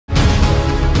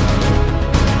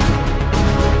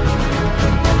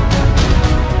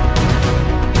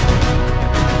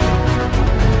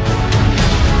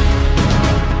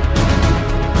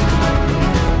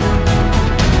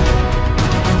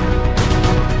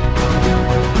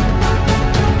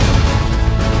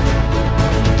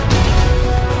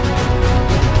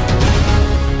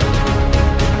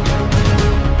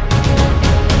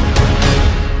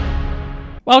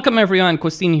Welcome everyone,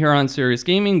 Costin here on Serious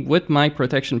Gaming with my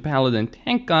Protection Paladin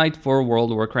Tank Guide for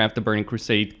World of Warcraft The Burning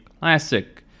Crusade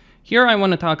Classic. Here I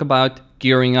want to talk about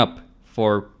gearing up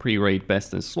for pre-raid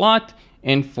best in slot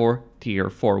and for tier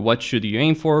 4. What should you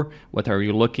aim for? What are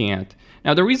you looking at?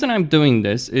 Now the reason I'm doing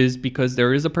this is because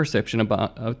there is a perception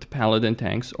about the Paladin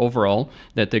tanks overall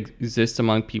that exists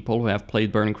among people who have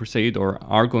played Burning Crusade or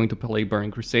are going to play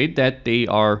Burning Crusade, that they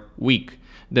are weak,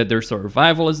 that their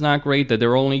survival is not great, that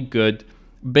they're only good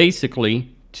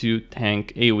basically to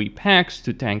tank AoE packs,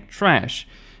 to tank trash.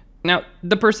 Now,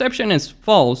 the perception is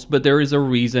false, but there is a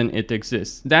reason it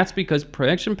exists. That's because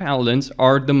Protection Paladins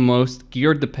are the most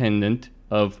gear dependent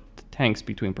of the tanks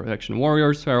between Protection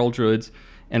Warriors, Feral Druids,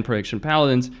 and Protection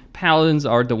Paladins. Paladins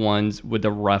are the ones with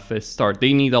the roughest start.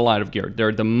 They need a lot of gear.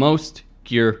 They're the most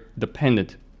gear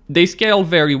dependent. They scale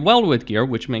very well with gear,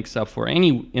 which makes up for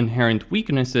any inherent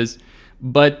weaknesses,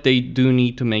 but they do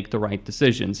need to make the right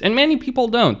decisions. And many people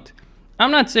don't. I'm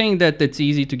not saying that it's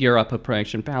easy to gear up a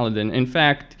Protection Paladin. In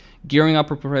fact, gearing up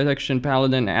a Protection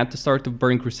Paladin at the start of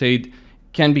Burning Crusade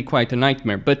can be quite a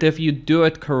nightmare. But if you do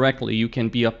it correctly, you can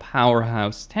be a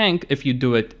powerhouse tank. If you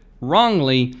do it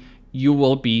wrongly, you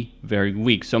will be very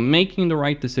weak. So making the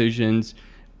right decisions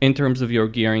in terms of your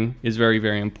gearing is very,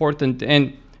 very important.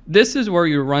 And this is where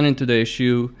you run into the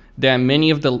issue that many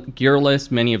of the gear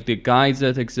lists, many of the guides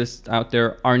that exist out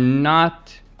there are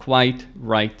not quite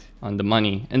right on the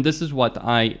money. And this is what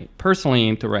I personally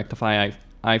aim to rectify.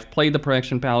 I've played the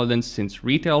Protection Paladins since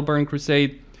retail Burning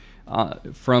Crusade.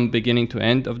 From beginning to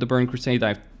end of the Burning Crusade,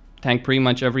 I've tanked pretty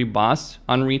much every boss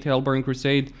on retail Burning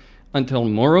Crusade until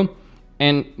Muru.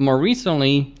 And more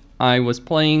recently, I was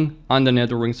playing on the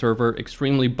Netherring server,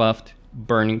 extremely buffed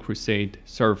Burning Crusade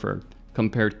server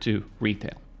compared to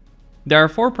retail. There are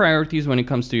 4 priorities when it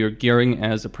comes to your gearing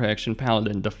as a Protection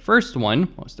Paladin. The first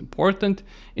one, most important,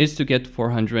 is to get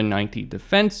 490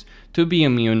 defense to be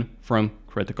immune from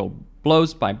critical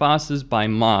blows by bosses, by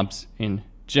mobs in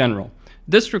general.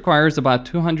 This requires about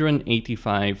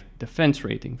 285 defense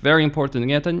rating. Very important to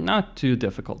get and not too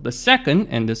difficult. The second,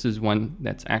 and this is one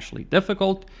that's actually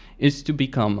difficult, is to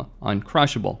become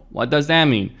uncrushable. What does that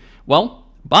mean? Well,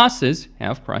 bosses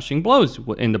have crushing blows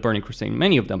in the Burning Crusade,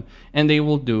 many of them, and they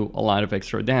will do a lot of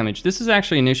extra damage. This is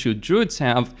actually an issue Druids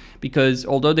have because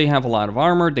although they have a lot of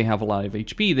armor, they have a lot of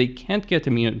HP, they can't get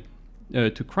immune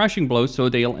to crushing blows, so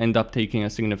they'll end up taking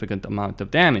a significant amount of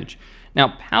damage. Now,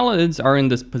 Paladins are in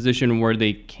this position where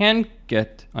they can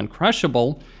get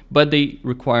uncrushable, but they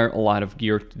require a lot of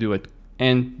gear to do it,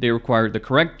 and they require the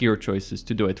correct gear choices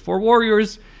to do it. For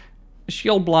Warriors,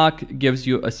 Shield block gives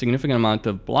you a significant amount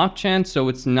of block chance, so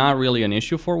it's not really an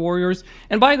issue for Warriors.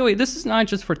 And by the way, this is not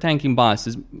just for tanking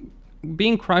bosses.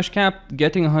 Being crush capped,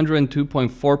 getting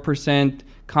 102.4%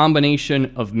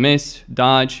 combination of miss,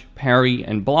 dodge, parry,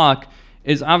 and block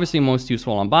is obviously most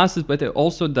useful on bosses, but it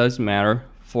also does matter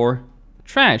for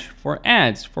trash, for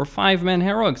adds, for 5-man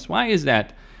heroics. Why is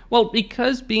that? Well,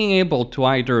 because being able to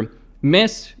either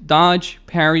miss, dodge,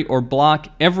 parry, or block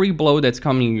every blow that's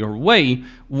coming your way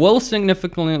will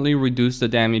significantly reduce the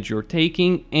damage you're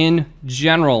taking in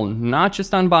general, not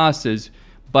just on bosses,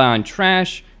 but on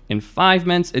trash, in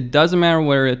 5-mans. It doesn't matter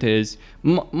where it is.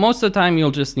 Most of the time, you'll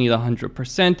just need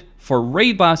 100%. For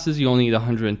raid bosses, you'll need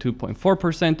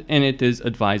 102.4%, and it is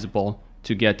advisable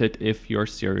to get it if you're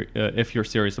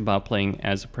serious about playing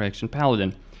as a Protection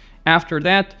Paladin. After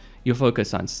that, you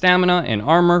focus on stamina and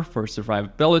armor for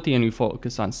survivability, and you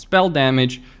focus on spell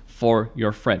damage for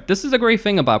your threat. This is a great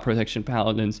thing about Protection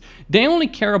Paladins. They only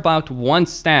care about one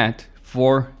stat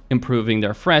for improving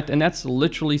their threat, and that's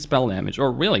literally spell damage,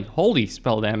 or really holy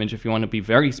spell damage if you want to be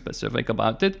very specific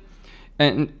about it.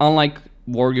 And unlike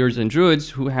Warriors and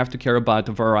Druids who have to care about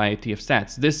a variety of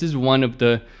stats, this is one of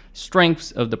the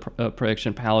strengths of the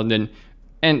Protection Paladin,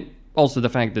 and also the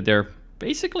fact that they're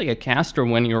basically a caster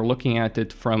when you're looking at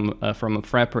it from a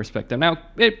threat perspective. Now,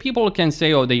 people can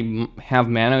say, oh, they have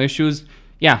mana issues.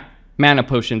 Yeah, mana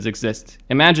potions exist.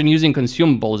 Imagine using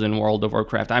consumables in World of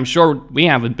Warcraft. I'm sure we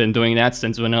haven't been doing that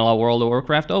since vanilla World of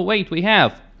Warcraft. Oh, wait, we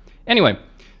have. Anyway,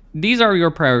 these are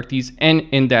your priorities, and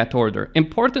in that order.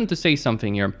 Important to say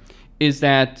something here is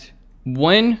that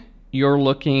when you're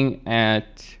looking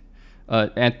at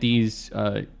these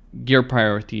gear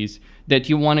priorities, that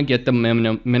you want to get the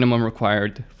minimum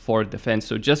required for defense.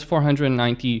 So just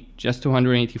 490, just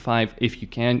 285 if you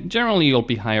can. Generally, you'll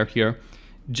be higher here.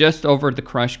 Just over the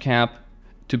crush cap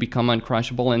to become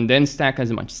uncrushable, and then stack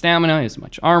as much stamina, as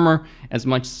much armor, as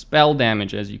much spell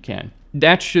damage as you can.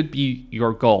 That should be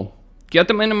your goal. Get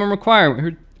the minimum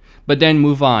required, but then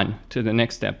move on to the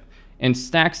next step. And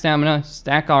stack stamina,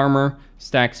 stack armor,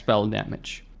 stack spell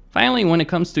damage. Finally, when it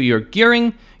comes to your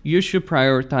gearing, you should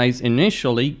prioritize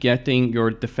initially getting your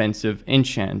defensive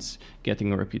enchants,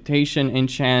 getting a reputation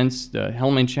enchants, the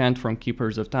helm enchant from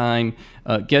Keepers of Time,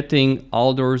 getting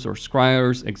Aldors or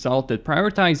Scryers exalted.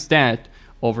 Prioritize that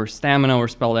over stamina or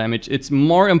spell damage. It's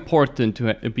more important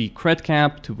to be crit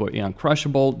cap, to be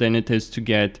uncrushable, than it is to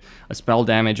get a spell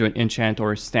damage enchant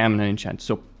or a stamina enchant.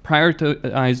 So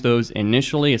prioritize those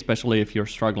initially, especially if you're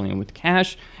struggling with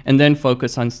cash, and then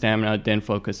focus on stamina, then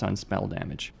focus on spell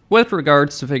damage. With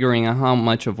regards to figuring out how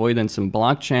much avoidance and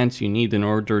block chance you need in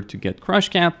order to get crush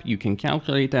cap, you can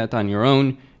calculate that on your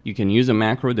own. You can use a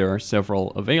macro, there are several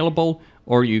available,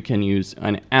 or you can use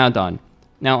an add-on.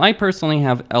 Now, I personally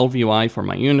have LVI for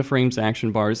my uniframes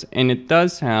action bars, and it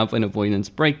does have an avoidance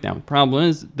breakdown. Problem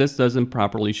is, this doesn't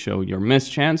properly show your miss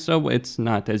chance, so it's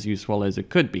not as useful as it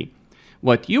could be.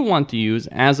 What you want to use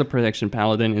as a protection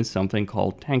paladin is something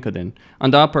called Tankadin. On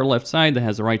the upper left side, it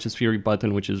has a Righteous Fury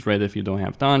button, which is red if you don't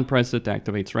have Dawn. Press it,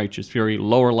 activates Righteous Fury.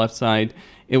 Lower left side,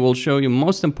 it will show you,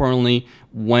 most importantly,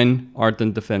 when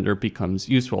Ardent Defender becomes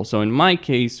useful. So in my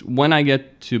case, when I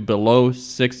get to below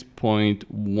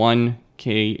 6.1k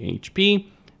HP,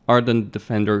 Ardent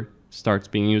Defender starts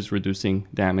being used, reducing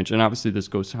damage. And obviously this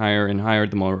goes higher and higher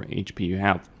the more HP you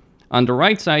have. On the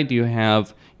right side, you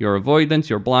have your avoidance,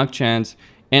 your block chance,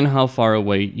 and how far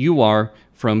away you are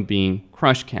from being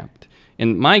crush capped.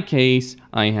 In my case,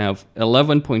 I have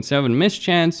 11.7 miss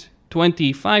chance,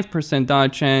 25%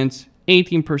 dodge chance,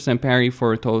 18% parry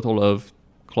for a total of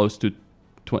close to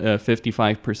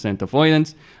 55%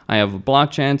 avoidance. I have a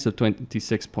block chance of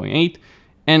 26.8,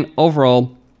 and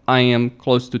overall, I am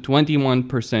close to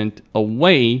 21%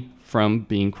 away from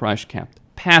being crush capped.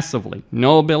 Passively,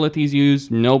 no abilities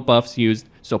used, no buffs used,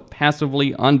 so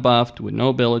passively unbuffed with no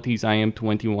abilities, I am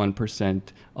 21%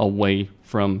 away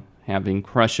from having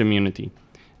crush immunity.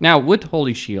 Now with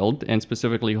Holy Shield, and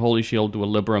specifically Holy Shield with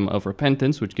Librum of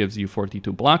Repentance, which gives you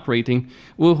 42 block rating,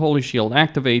 with Holy Shield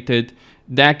activated,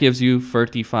 that gives you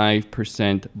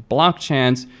 35% block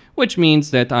chance, which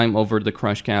means that I'm over the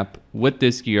crush cap with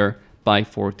this gear by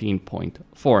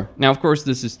 14.4. Now, of course,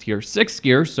 this is tier 6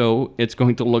 gear, so it's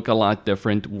going to look a lot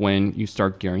different when you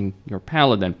start gearing your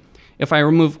Paladin. If I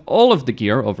remove all of the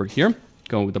gear over here,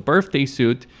 go with the Birthday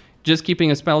Suit, just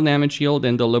keeping a spell damage shield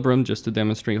and the Librum just to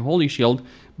demonstrate Holy Shield,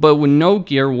 but with no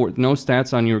gear, no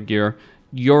stats on your gear,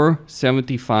 you're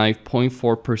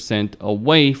 75.4%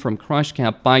 away from crush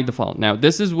cap by default. Now,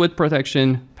 this is with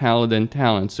Protection Paladin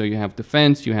talent, so you have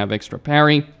defense, you have extra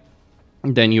parry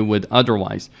than you would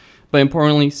otherwise. But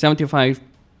importantly,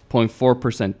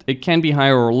 75.4%. It can be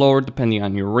higher or lower depending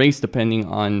on your race, depending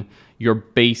on your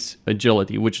base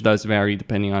agility, which does vary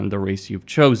depending on the race you've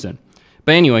chosen.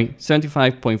 But anyway,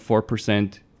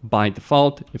 75.4% by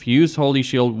default. If you use Holy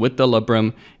Shield with the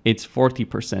Librum, it's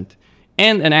 40%.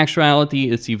 And in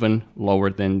actuality, it's even lower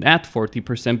than that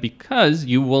 40% because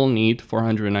you will need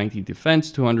 490 defense,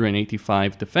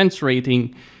 285 defense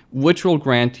rating, which will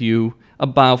grant you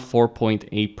about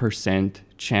 4.8%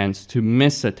 chance to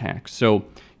miss attacks. So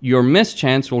your miss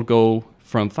chance will go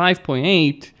from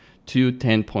 5.8 to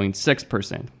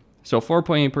 10.6%. So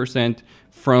 4.8%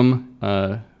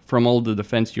 from all the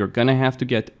defense you're gonna have to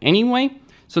get anyway.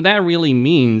 So that really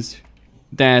means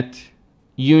that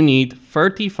you need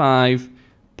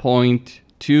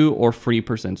 35.2 or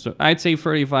 3%. So I'd say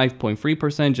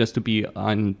 35.3% just to be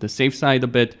on the safe side a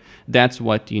bit. That's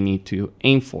what you need to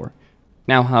aim for.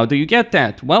 Now, how do you get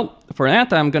that? Well, for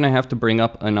that, I'm going to have to bring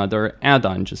up another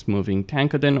add-on. Just moving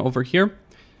Tankadin over here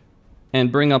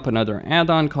and bring up another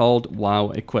add-on called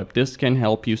WoW Equip. This can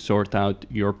help you sort out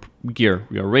your gear,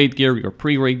 your raid gear, your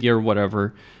pre-raid gear,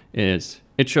 whatever it is.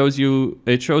 It shows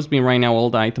me right now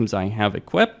all the items I have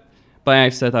equipped, but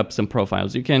I've set up some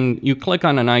profiles. You click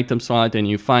on an item slot and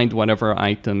you find whatever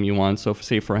item you want. So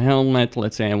say for a helmet,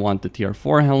 let's say I want the tier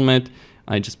 4 helmet.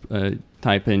 I just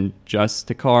type in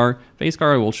Justicar. Face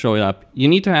card will show it up. You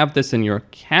need to have this in your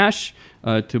cache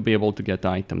to be able to get the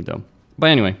item though.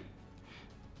 But anyway,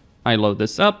 I load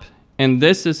this up, and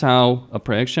this is how a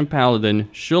Protection Paladin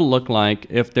should look like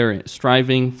if they're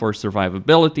striving for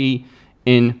survivability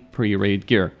in pre-raid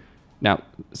gear. Now,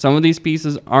 some of these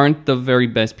pieces aren't the very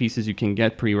best pieces you can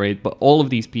get pre-raid, but all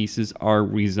of these pieces are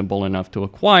reasonable enough to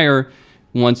acquire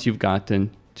once you've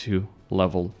gotten to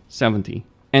level 70.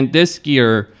 And this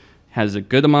gear has a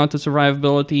good amount of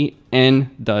survivability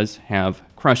and does have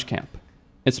crush cap.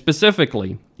 And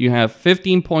specifically, you have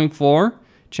 15.4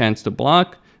 chance to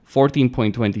block,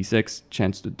 14.26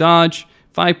 chance to dodge,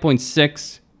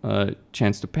 5.6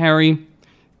 chance to parry,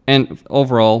 and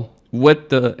overall with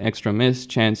the extra miss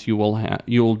chance,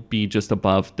 you'll be just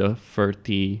above the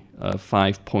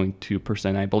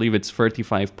 35.2%. I believe it's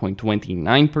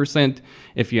 35.29%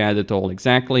 if you add it all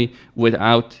exactly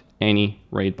without any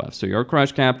raid buff. So you're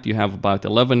crush capped. You have about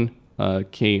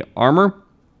 11k armor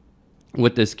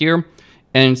with this gear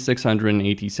and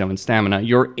 687 stamina.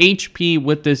 Your HP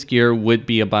with this gear would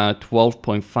be about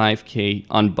 12.5k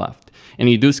unbuffed. And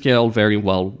you do scale very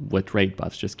well with raid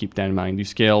buffs. Just keep that in mind. You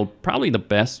scale probably the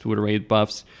best with raid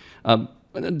buffs.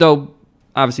 Though,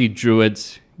 obviously,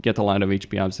 druids get a lot of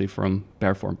HP, obviously, from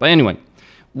bear form. But anyway,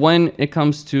 when it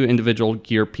comes to individual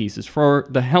gear pieces, for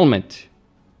the helmet,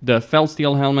 the felt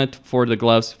steel helmet, for the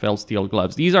gloves, felt steel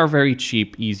gloves. These are very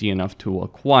cheap, easy enough to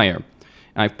acquire.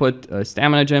 I've put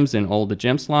stamina gems in all the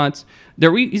gem slots.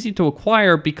 They're easy to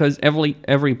acquire because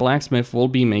every blacksmith will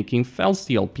be making felt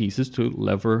steel pieces to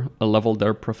level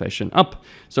their profession up.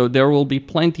 So there will be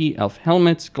plenty of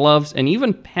helmets, gloves, and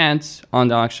even pants on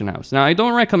the auction house. Now, I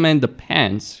don't recommend the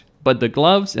pants, but the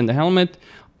gloves and the helmet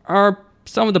are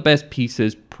some of the best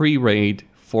pieces pre-raid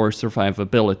for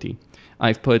survivability.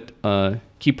 I've put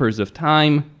Keepers of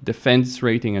Time, Defense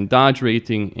rating, and Dodge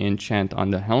rating enchant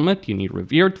on the helmet. You need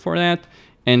Revered for that.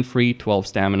 And free 12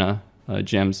 stamina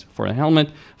gems for the helmet.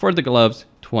 For the gloves,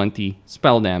 20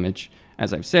 spell damage.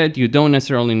 As I've said, you don't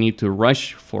necessarily need to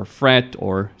rush for fret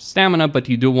or stamina, but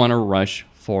you do want to rush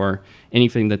for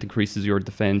anything that increases your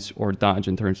defense or dodge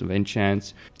in terms of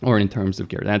enchants or in terms of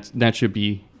gear. That should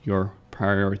be your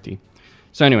priority.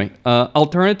 So anyway,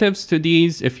 alternatives to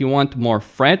these, if you want more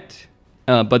fret,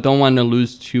 but don't want to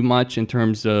lose too much in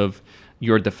terms of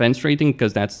your defense rating,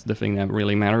 because that's the thing that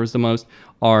really matters the most,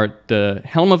 are the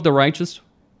Helm of the Righteous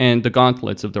and the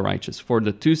Gauntlets of the Righteous. For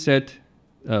the 2-set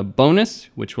bonus,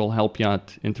 which will help you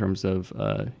out in terms of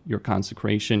your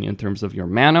consecration, in terms of your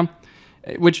mana,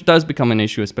 which does become an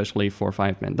issue, especially for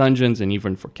 5-man dungeons and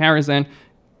even for Karazhan,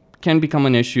 can become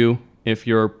an issue if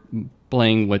you're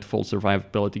playing with full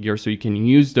survivability gear. So you can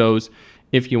use those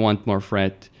if you want more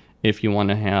fret, if you want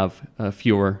to have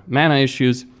fewer mana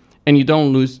issues, and you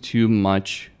don't lose too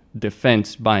much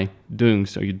defense by doing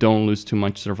so. You don't lose too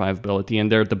much survivability,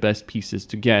 and they're the best pieces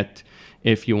to get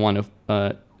if you want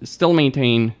to still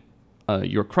maintain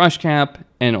your crush cap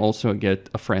and also get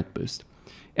a fret boost.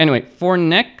 Anyway, for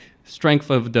neck,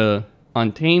 Strength of the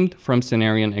Untamed from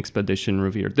Cenarian Expedition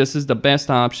Revered. This is the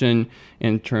best option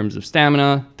in terms of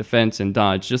stamina, defense, and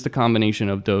dodge. Just a combination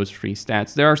of those three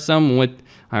stats. There are some with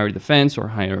higher defense or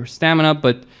higher stamina,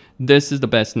 but this is the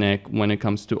best neck when it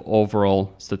comes to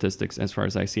overall statistics as far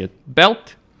as I see it.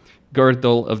 Belt,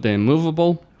 Girdle of the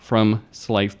Immovable from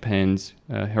Slave Pen's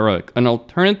Heroic. An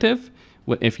alternative,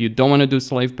 if you don't want to do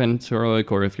Slave Pen's Heroic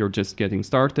or if you're just getting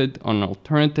started, an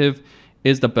alternative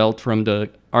is the belt from the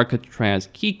Arcatraz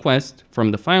Key Quest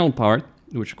from the final part,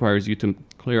 which requires you to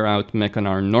clear out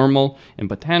Mechanar Normal and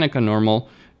Botanica Normal,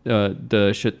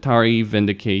 the Shatari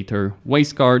Vindicator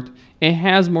Waistguard. It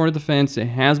has more defense, it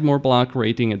has more block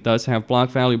rating, it does have block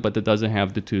value, but it doesn't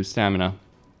have the 2 stamina,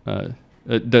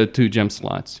 the 2 gem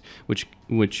slots,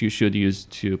 which you should use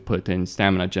to put in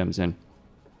stamina gems in.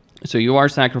 So you are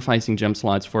sacrificing gem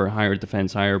slots for higher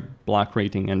defense, higher block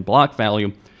rating, and block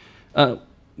value,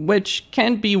 which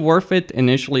can be worth it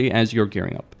initially as you're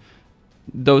gearing up.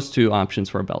 Those 2 options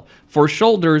for a belt. For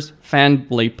shoulders, Fan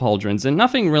Blade Pauldrons, and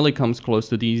nothing really comes close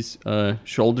to these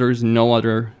shoulders. No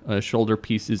other shoulder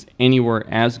pieces anywhere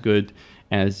as good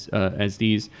as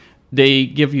these. They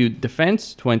give you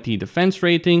defense, 20 defense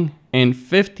rating, and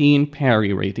 15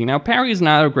 parry rating. Now, parry is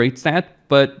not a great stat,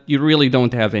 but you really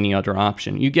don't have any other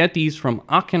option. You get these from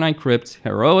Akanai Crypt's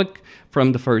Heroic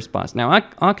from the first boss. Now,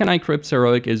 Akanai Crypt's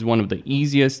Heroic is one of the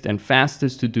easiest and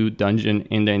fastest to do dungeon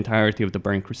in the entirety of the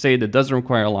Burning Crusade. It doesn't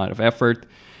require a lot of effort.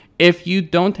 If you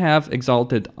don't have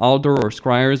Exalted Alder or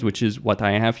Scryers, which is what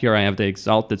I have here, I have the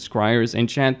Exalted Scryers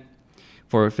enchant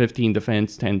for 15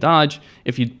 defense, 10 dodge.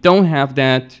 If you don't have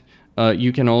that,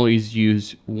 you can always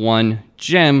use 1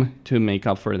 gem to make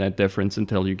up for that difference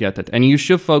until you get it. And you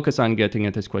should focus on getting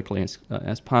it as quickly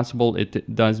as possible.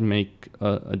 It does make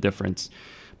a difference.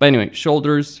 But anyway,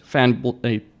 shoulders, Fan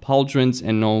Blade Pauldrons,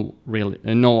 and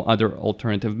no other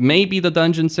alternative. Maybe the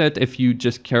dungeon set if you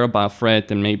just care about fret,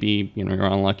 and maybe you're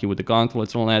unlucky with the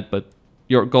gauntlets and all that, but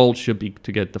your goal should be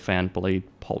to get the Fan Blade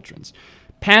Pauldrons.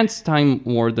 Pants, Time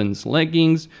Warden's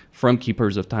Leggings from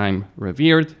Keepers of Time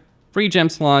Revered. 3 gem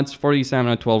slots, 40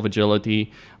 stamina, 12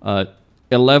 agility,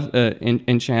 11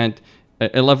 enchant,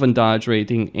 11 dodge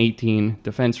rating, 18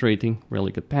 defense rating.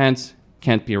 Really good pants.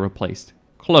 Can't be replaced.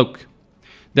 Cloak.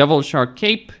 Devil Shark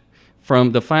Cape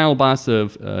from the final boss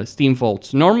of Steam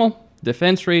Vault's Normal.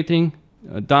 Defense rating,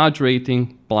 dodge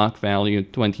rating, block value,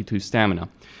 22 stamina.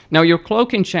 Now your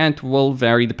cloak enchant will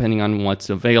vary depending on what's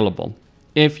available.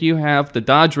 If you have the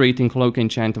dodge rating cloak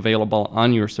enchant available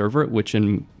on your server, which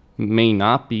may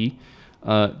not be,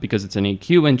 because it's an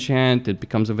AQ enchant, it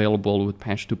becomes available with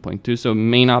patch 2.2, so it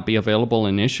may not be available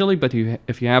initially, but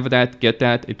if you have that, get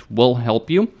that, it will help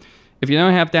you. If you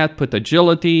don't have that, put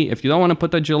agility. If you don't want to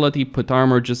put agility, put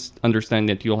armor. Just understand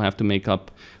that you'll have to make up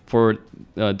for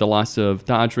the loss of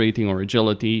dodge rating or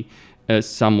agility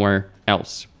somewhere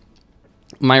else.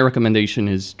 My recommendation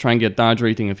is try and get dodge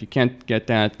rating. If you can't get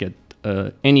that, get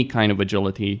any kind of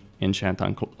agility enchant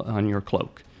on your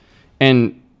cloak.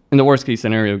 And in the worst case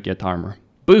scenario, get armor.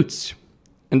 Boots.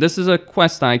 And this is a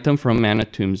quest item from Mana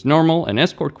Tombs Normal, an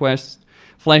escort quest,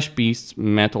 Flesh Beasts,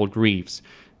 Metal Greaves.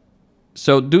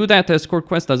 So do that escort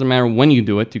quest, doesn't matter when you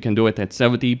do it, you can do it at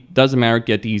 70, doesn't matter,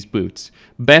 get these boots.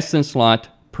 Best in slot,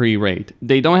 pre-raid.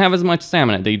 They don't have as much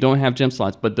stamina, they don't have gem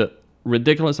slots, but the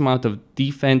ridiculous amount of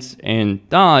defense and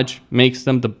dodge makes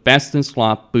them the best in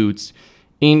slot boots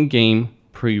in-game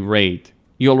pre-raid.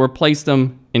 You'll replace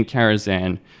them in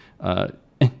Karazhan, and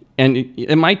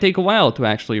it might take a while to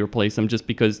actually replace them just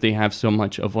because they have so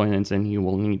much avoidance and you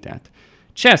will need that.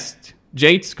 Chest,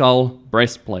 Jade Skull,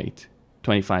 Breastplate.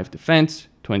 25 defense,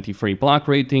 23 block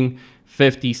rating,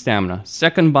 50 stamina.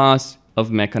 Second boss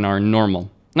of Mechanar Normal.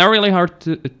 Not really hard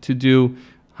to do.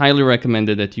 Highly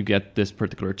recommended that you get this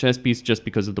particular chest piece just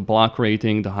because of the block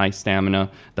rating, the high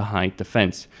stamina, the high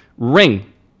defense. Ring.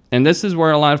 And this is where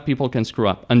a lot of people can screw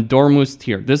up. Andormu's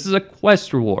Tear. This is a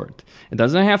quest reward. It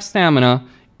doesn't have stamina.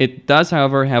 It does,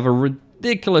 however, have a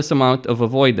ridiculous amount of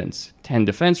avoidance. 10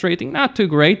 defense rating, not too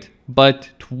great, but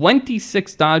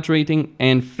 26 dodge rating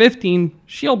and 15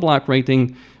 shield block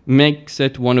rating makes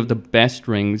it one of the best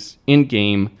rings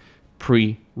in-game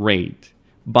pre-raid,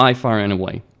 by far and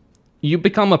away. You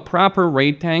become a proper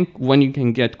raid tank when you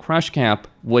can get Crush Cap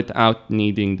without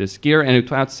needing this gear and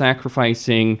without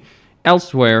sacrificing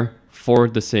elsewhere for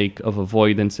the sake of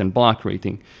avoidance and block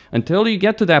rating. Until you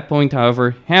get to that point,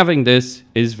 however, having this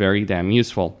is very damn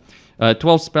useful.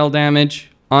 12 spell damage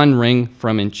on ring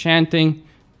from enchanting.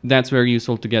 That's very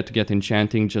useful to get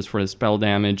enchanting just for the spell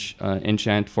damage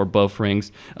enchant for both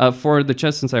rings. For the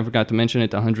chest, since I forgot to mention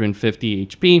it, 150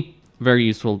 HP. Very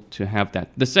useful to have that.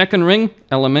 The second ring,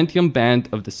 Elementium Band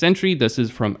of the Sentry. This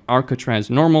is from Arcatraz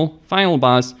Normal. Final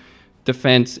boss,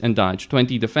 defense and dodge.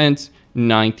 20 defense,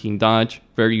 19 dodge.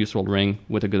 Very useful ring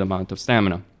with a good amount of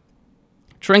stamina.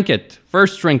 Trinket.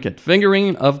 First trinket,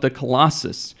 Figurine of the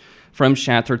Colossus. From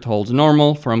Shattered Holds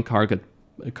Normal, from Kargath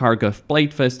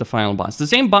Bladefist, the final boss. The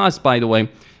same boss, by the way,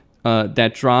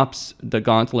 that drops the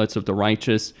Gauntlets of the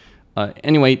Righteous.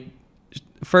 Anyway,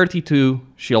 32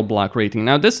 shield block rating.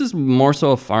 Now, this is more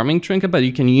so a farming trinket, but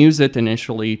you can use it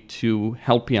initially to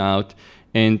help you out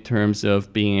in terms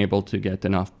of being able to get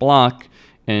enough block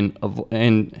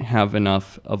and have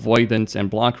enough avoidance and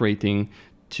block rating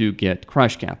to get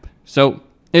Crush Cap. So,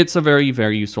 it's a very,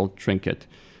 very useful trinket.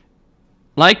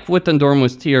 Like with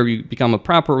Andormu's Tear, you become a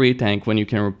proper raid tank when you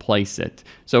can replace it.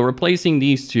 So replacing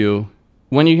these two,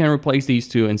 when you can replace these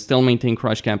two and still maintain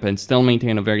Crush Cap and still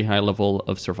maintain a very high level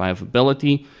of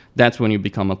survivability, that's when you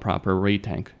become a proper raid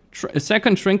tank.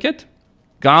 Second trinket,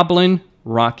 Goblin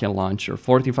Rocket Launcher,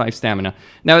 45 stamina.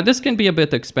 Now this can be a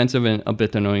bit expensive and a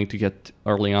bit annoying to get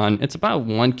early on. It's about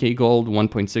 1k gold,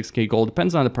 1.6k gold,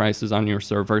 depends on the prices on your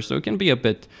server, so it can be a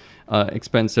bit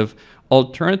expensive.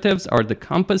 Alternatives are the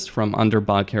Compass from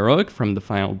Underbog Heroic from the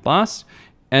final boss,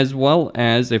 as well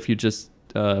as if you just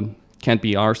can't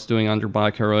be arsed doing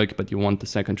Underbog Heroic but you want the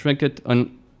second trinket.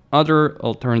 Another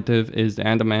alternative is the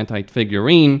Adamantite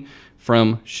Figurine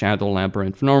from Shadow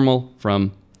Labyrinth Normal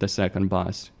from the second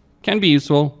boss. Can be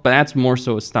useful, but that's more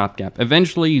so a stopgap.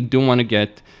 Eventually you do want to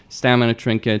get stamina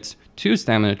trinkets, 2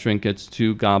 stamina trinkets,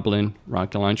 2 Goblin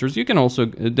Rocket Launchers. You can also,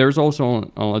 there's also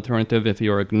an alternative if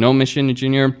you're a Gnomish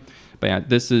Engineer. But yeah,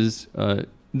 this is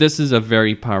a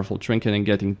very powerful trinket, and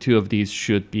getting 2 of these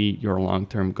should be your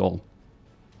long-term goal.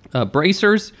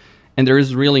 Bracers, and there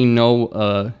is really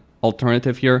no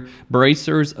alternative here.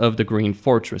 Bracers of the Green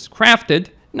Fortress. Crafted,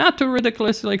 not too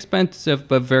ridiculously expensive,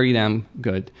 but very damn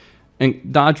good.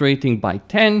 And dodge rating by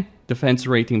 10, defense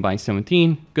rating by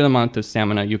 17, good amount of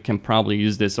stamina. You can probably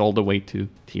use this all the way to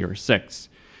tier 6.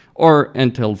 Or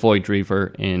until Void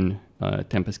Reaver in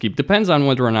Tempest Keep. Depends on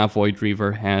whether or not Void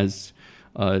Reaver has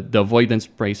the avoidance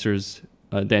bracers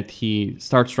that he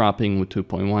starts dropping with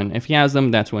 2.1. If he has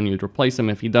them, that's when you'd replace them.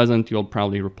 If he doesn't, you'll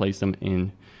probably replace them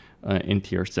in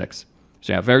tier 6.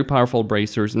 So yeah, very powerful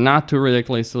bracers, not too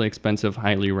ridiculously expensive,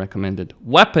 highly recommended.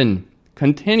 Weapon,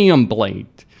 Continuum Blade.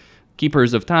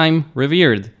 Keepers of Time,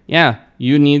 Revered. Yeah,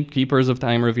 you need Keepers of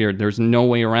Time Revered. There's no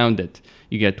way around it.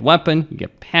 You get weapon, you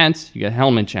get pants, you get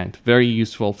helmet enchant. Very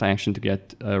useful faction to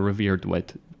get revered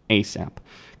with ASAP.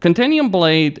 Continuum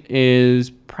Blade is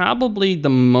probably the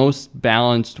most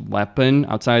balanced weapon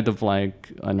outside of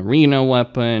like an arena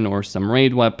weapon or some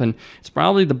raid weapon. It's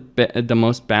probably the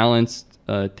most balanced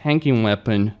tanking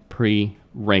weapon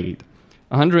pre-raid.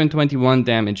 121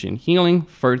 damage and healing,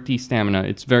 30 stamina.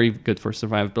 It's very good for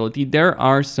survivability. There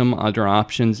are some other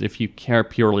options if you care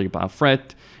purely about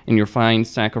threat and you're fine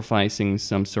sacrificing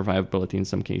some survivability in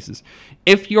some cases.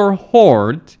 If you're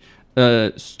Horde,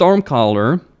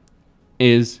 Stormcaller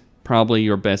is probably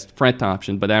your best threat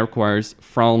option, but that requires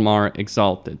Thrallmar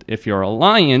Exalted. If you're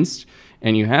Alliance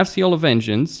and you have Seal of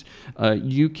Vengeance,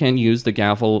 you can use the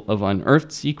Gavel of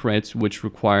Unearthed Secrets, which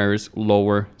requires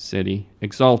Lower City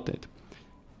Exalted.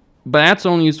 But that's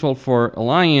only useful for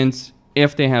Alliance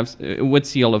if they have, with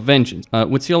Seal of Vengeance.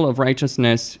 With Seal of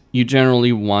Righteousness, you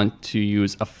generally want to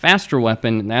use a faster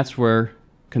weapon, and that's where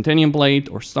Continuum Blade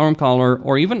or Stormcaller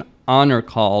or even Honor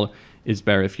Call is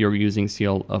better if you're using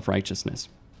Seal of Righteousness.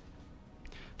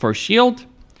 For shield,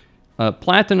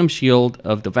 Platinum Shield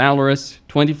of the Valorous,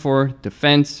 24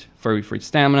 defense, 33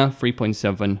 stamina,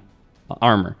 3.7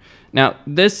 armor. Now,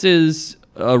 this is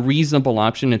a reasonable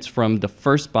option. It's from the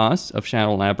first boss of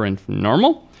Shadow Labyrinth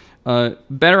normal.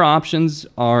 Better options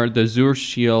are the Zur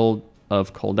Shield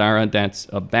of Koldara. That's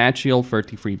a badge shield,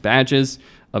 33 badges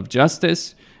of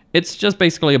Justice. It's just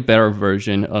basically a better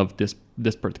version of this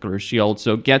particular shield.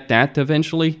 So get that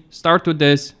eventually. Start with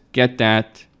this, get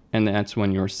that, and that's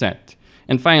when you're set.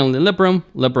 And finally,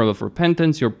 Librum of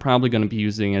Repentance. You're probably going to be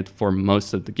using it for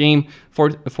most of the game.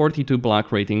 42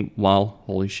 block rating while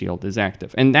Holy Shield is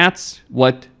active. And that's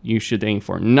what you should aim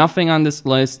for. Nothing on this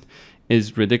list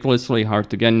is ridiculously hard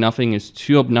to get. Nothing is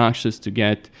too obnoxious to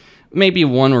get. Maybe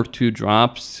 1 or 2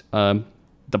 drops, the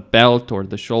belt or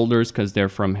the shoulders, because they're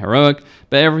from Heroic.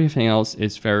 But everything else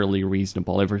is fairly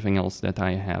reasonable. Everything else that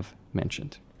I have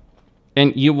mentioned.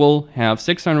 And you will have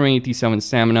 687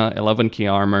 stamina,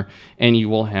 11k armor, and you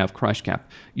will have Crush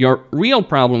Cap. Your real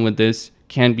problem with this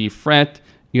can be threat.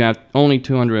 You have only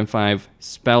 205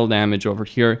 spell damage over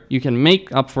here. You can make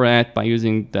up for that by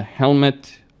using the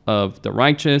Helmet of the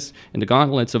Righteous and the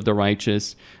Gauntlets of the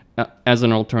Righteous as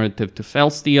an alternative to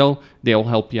Felsteel. They'll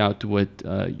help you out with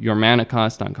your mana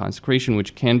cost on Consecration,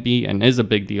 which can be and is a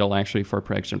big deal actually for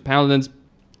Protection Paladins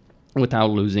without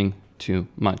losing too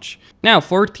much. Now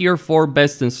for tier 4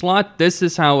 best in slot, this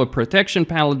is how a Protection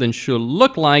Paladin should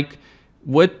look like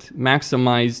with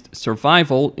maximized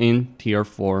survival in tier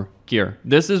 4 gear.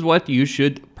 This is what you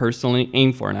should personally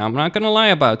aim for. Now I'm not going to lie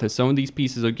about this. Some of these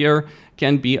pieces of gear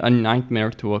can be a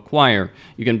nightmare to acquire.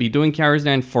 You can be doing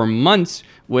Karazhan for months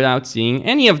without seeing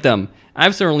any of them.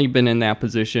 I've certainly been in that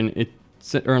position. It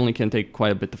certainly can take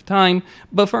quite a bit of time,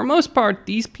 but for the most part,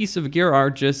 these pieces of gear are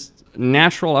just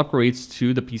natural upgrades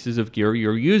to the pieces of gear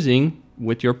you're using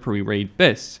with your pre-raid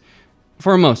BiS,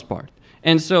 for the most part.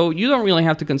 And so you don't really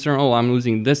have to concern, oh, I'm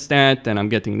losing this stat and I'm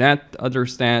getting that other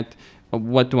stat.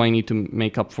 What do I need to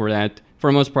make up for that? For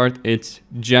the most part, it's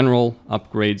general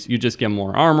upgrades. You just get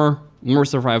more armor, more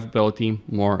survivability,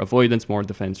 more avoidance, more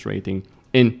defense rating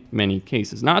in many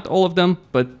cases. Not all of them,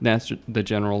 but that's the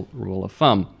general rule of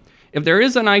thumb. If there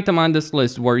is an item on this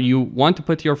list where you want to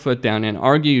put your foot down and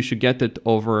argue you should get it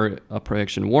over a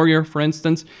Protection Warrior, for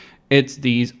instance, it's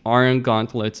these Iron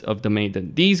Gauntlets of the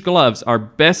Maiden. These gloves are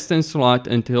best in slot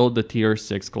until the tier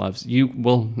 6 gloves. You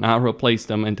will not replace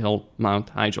them until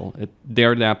Mount Hyjal.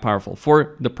 They're that powerful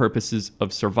for the purposes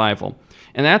of survival.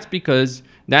 And that's because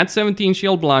that 17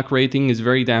 shield block rating is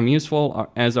very damn useful,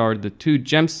 as are the 2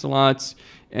 gem slots,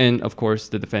 and of course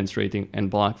the defense rating and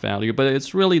block value. But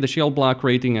it's really the shield block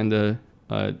rating and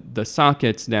the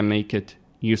sockets that make it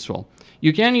useful.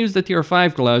 You can use the tier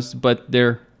 5 gloves, but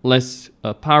they're less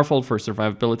powerful for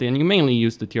survivability, and you mainly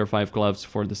use the tier 5 gloves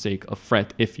for the sake of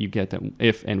threat if you get them,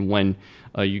 if and when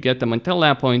you get them. Until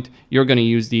that point, you're going to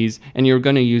use these, and you're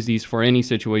going to use these for any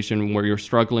situation where you're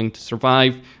struggling to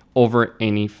survive over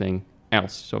anything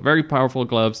else. So very powerful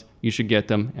gloves. You should get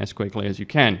them as quickly as you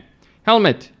can.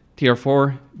 Helmet. Tier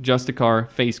 4,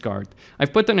 Justicar, Face Guard.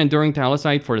 I've put an Enduring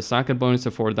Talosite for the socket bonus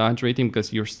of 4 dodge rating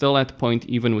because you're still at the point,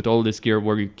 even with all this gear,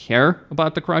 where you care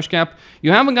about the Crush Cap.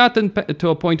 You haven't gotten to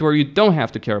a point where you don't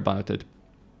have to care about it.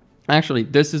 Actually,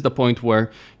 this is the point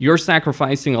where you're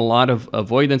sacrificing a lot of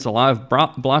avoidance, a lot of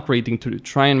block rating to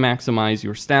try and maximize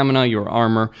your stamina, your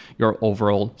armor, your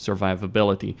overall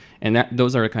survivability. And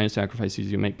those are the kind of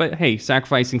sacrifices you make. But hey,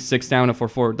 sacrificing 6 stamina for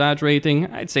 4 dodge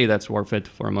rating, I'd say that's worth it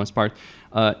for the most part.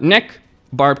 Neck,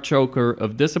 Barb Choker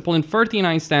of Discipline,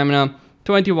 39 stamina,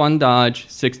 21 dodge,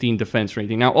 16 defense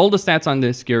rating. Now, all the stats on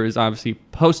this gear is obviously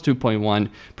post 2.1.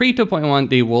 Pre 2.1,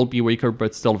 they will be weaker,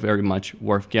 but still very much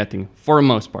worth getting for the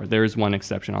most part. There is one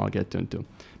exception I'll get into.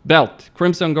 Belt,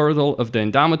 Crimson Girdle of the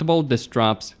Indomitable. This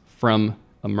drops from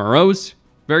a Morose.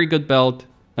 Very good belt,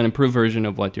 an improved version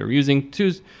of what you're using.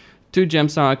 Two gem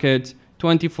sockets,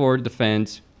 24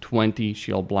 defense, 20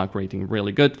 shield block rating.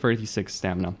 Really good, 36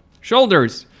 stamina.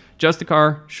 Shoulders,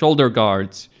 Justicar shoulder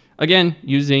guards. Again,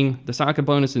 using the socket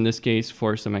bonus in this case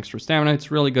for some extra stamina.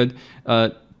 It's really good.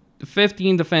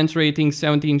 15 defense rating,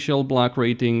 17 shield block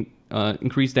rating,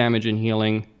 increased damage and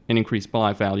healing, and increased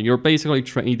life value. You're basically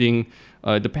trading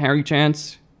the parry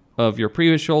chance of your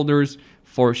previous shoulders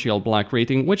for shield block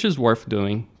rating, which is worth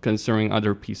doing considering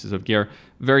other pieces of gear.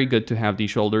 Very good to have these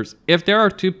shoulders. If there are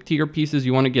two tier pieces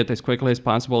you want to get as quickly as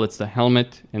possible, it's the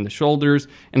helmet and the shoulders,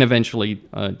 and eventually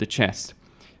the chest.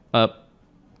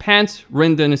 Pants,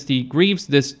 Rin Dynasty, Greaves,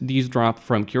 these drop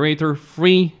from Curator.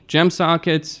 Free gem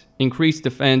sockets, increased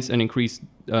defense, and increased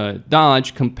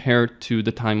dodge compared to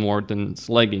the Time Warden's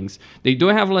leggings. They do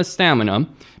have less stamina,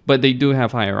 but they do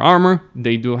have higher armor.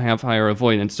 They do have higher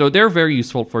avoidance. So they're very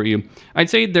useful for you.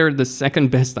 I'd say they're the second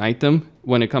best item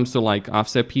when it comes to like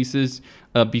offset pieces,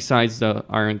 besides the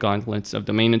Iron Gauntlets of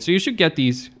the main. And so you should get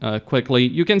these quickly.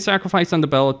 You can sacrifice on the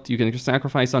belt, you can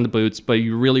sacrifice on the boots, but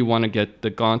you really want to get the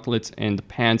gauntlets and the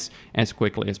pants as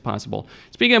quickly as possible.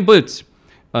 Speaking of boots,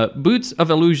 Boots of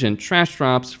Illusion, trash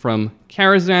drops from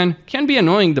Karazhan. Can be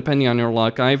annoying depending on your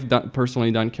luck. I've personally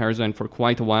done Karazhan for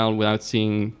quite a while without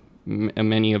seeing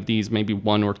many of these, maybe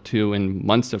one or two in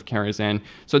months of Karazhan.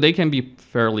 So they can be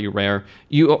fairly rare.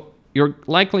 You're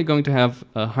likely going to have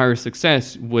a higher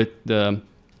success with the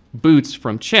boots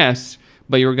from chests,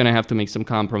 but you're going to have to make some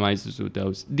compromises with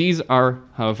those. These are,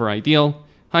 however, ideal.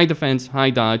 High defense, high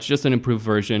dodge, just an improved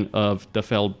version of the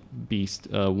Fell Beast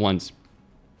ones.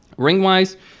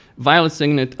 Ring-wise, Violet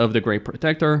Signet of the Great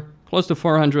Protector, close to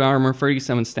 400 armor,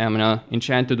 37 stamina,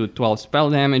 enchanted with 12 spell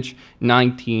damage,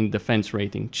 19 defense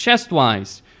rating.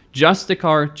 Chest-wise,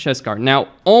 Justicar chest guard. Now,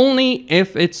 only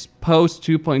if it's post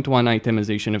 2.1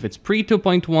 itemization. If it's pre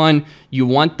 2.1, you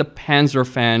want the Panzer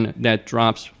Fan that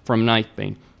drops from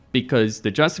Nightbane, because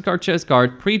the Justicar chest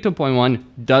guard pre 2.1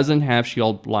 doesn't have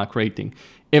shield block rating.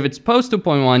 If it's post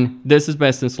 2.1, this is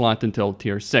best in slot until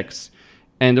tier 6.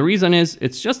 And the reason is,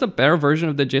 it's just a better version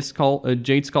of the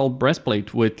Jade Skull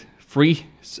breastplate with free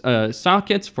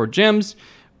sockets for gems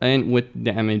and with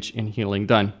damage and healing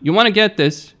done. You want to get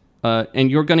this, and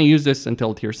you're going to use this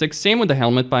until tier 6. Same with the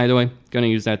helmet, by the way. Going to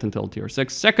use that until tier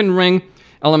 6. Second ring,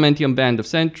 Elementium Band of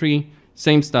Sentry.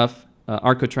 Same stuff.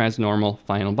 Arcotraz normal,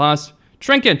 final boss.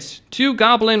 Trinkets, 2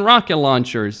 Goblin rocket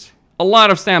launchers. A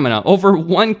lot of stamina, over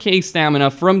 1k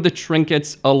stamina from the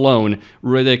trinkets alone.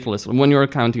 Ridiculous. When you're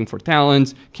accounting for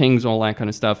talents, kings, all that kind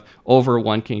of stuff, over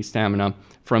 1k stamina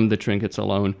from the trinkets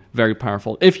alone. Very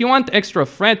powerful. If you want extra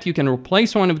threat, you can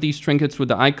replace one of these trinkets with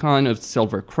the icon of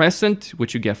Silver Crescent,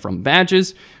 which you get from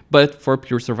badges. But for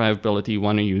pure survivability, you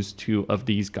want to use 2 of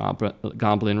these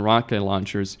Goblin rocket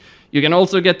launchers. You can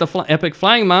also get the Epic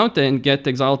Flying Mount and get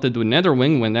Exalted with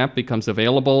Netherwing when that becomes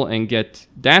available, and get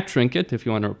that trinket if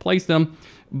you want to replace them.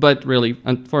 But really,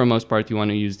 for the most part, you want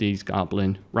to use these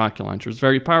Goblin rocket launchers.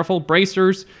 Very powerful.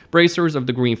 Bracers of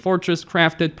the Green Fortress,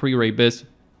 crafted pre-raid BiS.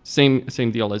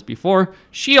 Same deal as before.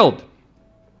 Shield,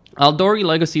 Aldori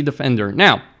Legacy Defender.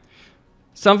 Now,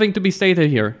 something to be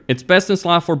stated here. It's best in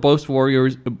slot for both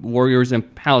warriors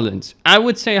and paladins. I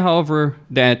would say, however,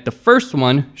 that the first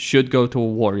one should go to a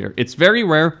warrior. It's very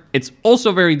rare. It's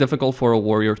also very difficult for a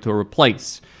warrior to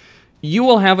replace. You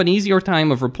will have an easier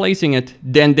time of replacing it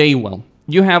than they will.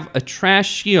 You have a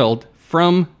trash shield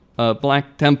from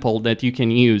Black Temple that you can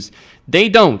use. They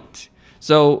don't.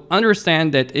 So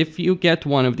understand that if you get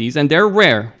one of these, and they're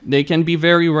rare, they can be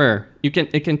very rare. It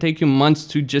can take you months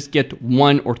to just get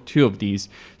 1 or 2 of these.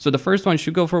 So the first one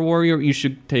should go for warrior. You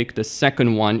should take the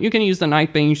second one. You can use the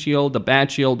Nightbane shield, the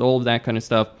Bat shield, all of that kind of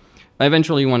stuff.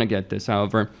 Eventually you want to get this,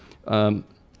 however.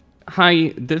 High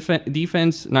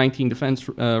defense, 19 defense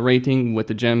rating with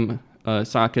the gem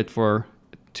socket for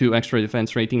 2 extra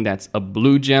defense rating. That's a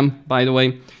blue gem, by the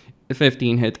way.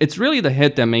 15 hit. It's really the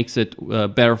hit that makes it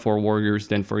better for warriors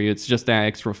than for you. It's just that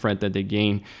extra threat that they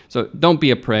gain. So don't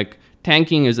be a prick.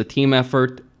 Tanking is a team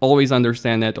effort. Always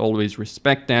understand that. Always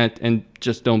respect that, and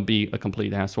just don't be a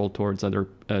complete asshole towards other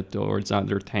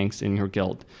tanks in your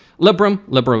guild.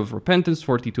 Libram of Repentance,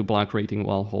 42 block rating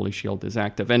while Holy Shield is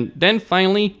active. And then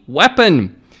finally,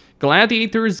 weapon,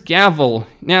 Gladiator's Gavel.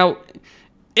 Now,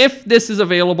 if this is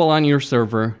available on your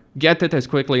server, get it as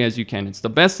quickly as you can. It's the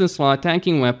best in slot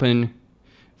tanking weapon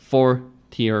for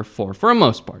tier 4 for the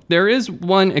most part. There is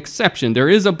one exception. There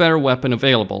is a better weapon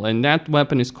available, and that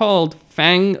weapon is called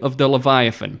Fang of the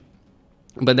Leviathan.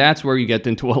 But that's where you get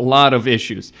into a lot of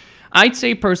issues. I'd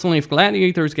say personally, if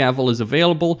Gladiator's Gavel is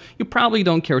available, you probably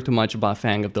don't care too much about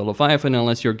Fang of the Leviathan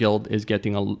unless your guild is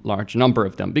getting a large number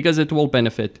of them, because it will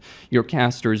benefit your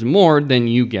casters more than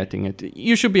you getting it.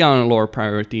 You should be on a lower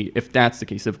priority if that's the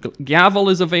case. If Gavel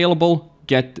is available,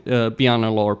 be on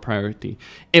a lower priority.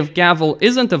 If Gavel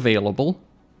isn't available,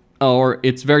 or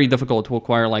it's very difficult to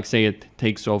acquire, like say it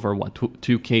takes over, what,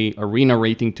 2k arena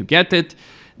rating to get it,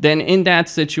 then in that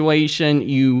situation,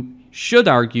 you should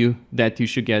argue that you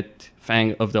should get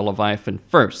Fang of the Leviathan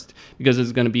first, because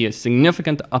it's going to be a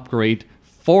significant upgrade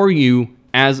for you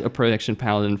as a protection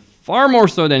paladin, far more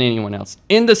so than anyone else,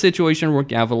 in the situation where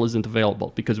Gavel isn't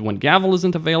available. Because when Gavel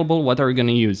isn't available, what are you going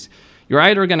to use? You're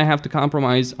either going to have to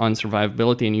compromise on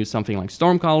survivability and use something like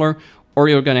Stormcaller, or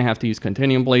you're going to have to use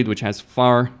Continuum Blade, which has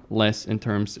far less in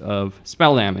terms of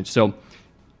spell damage. So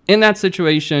in that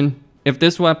situation, if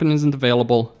this weapon isn't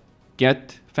available,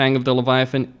 get Fang of the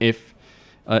Leviathan. If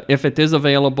it is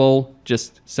available,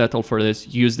 just settle for this.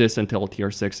 Use this until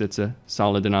tier 6. It's a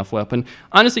solid enough weapon.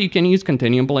 Honestly, you can use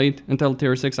Continuum Blade until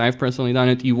tier 6. I've personally done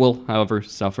it. You will, however,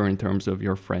 suffer in terms of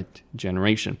your threat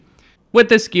generation. With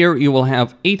this gear, you will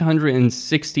have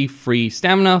 860 free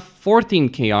stamina,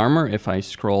 14k armor, if I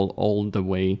scroll all the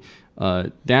way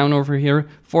down over here,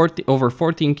 over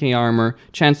 14k armor,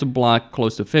 chance to block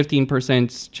close to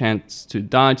 15%, chance to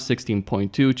dodge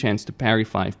 16.2, chance to parry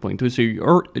 5.2.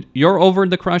 So you're over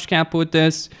the crush cap with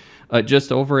this,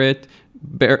 just over it,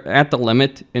 at the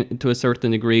limit to a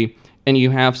certain degree, and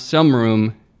you have some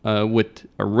room with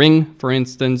a ring, for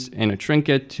instance, and a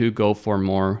trinket to go for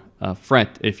more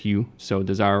threat if you so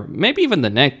desire. Maybe even the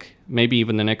neck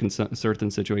in certain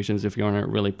situations if you want to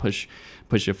really push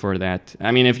it for that.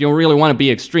 I mean, if you really want to be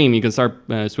extreme, you can start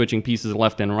switching pieces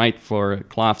left and right for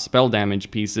cloth spell damage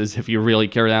pieces. If you really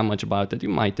care that much about it, you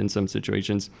might in some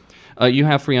situations. You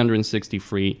have 360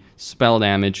 free spell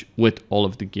damage with all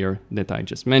of the gear that I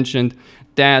just mentioned.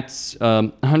 That's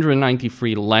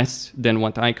 193 less than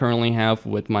what I currently have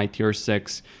with my tier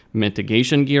 6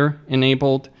 mitigation gear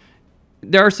enabled.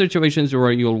 There are situations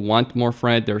where you'll want more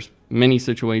threat. There's many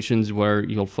situations where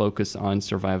you'll focus on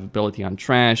survivability, on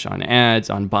trash, on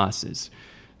ads, on bosses.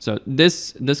 So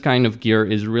this kind of gear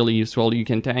is really useful. You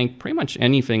can tank pretty much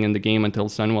anything in the game until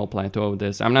Sunwell Plateau with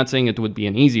this. I'm not saying it would be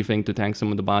an easy thing to tank some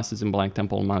of the bosses in Black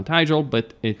Temple and Mount Hydril,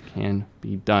 but it can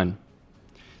be done.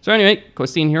 So anyway,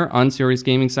 Costin here on Serious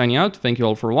Gaming signing out. Thank you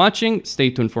all for watching. Stay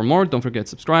tuned for more. Don't forget to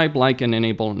subscribe, like, and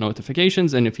enable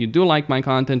notifications. And if you do like my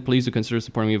content, please do consider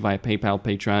supporting me via PayPal,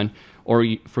 Patreon, or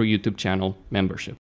for YouTube channel membership.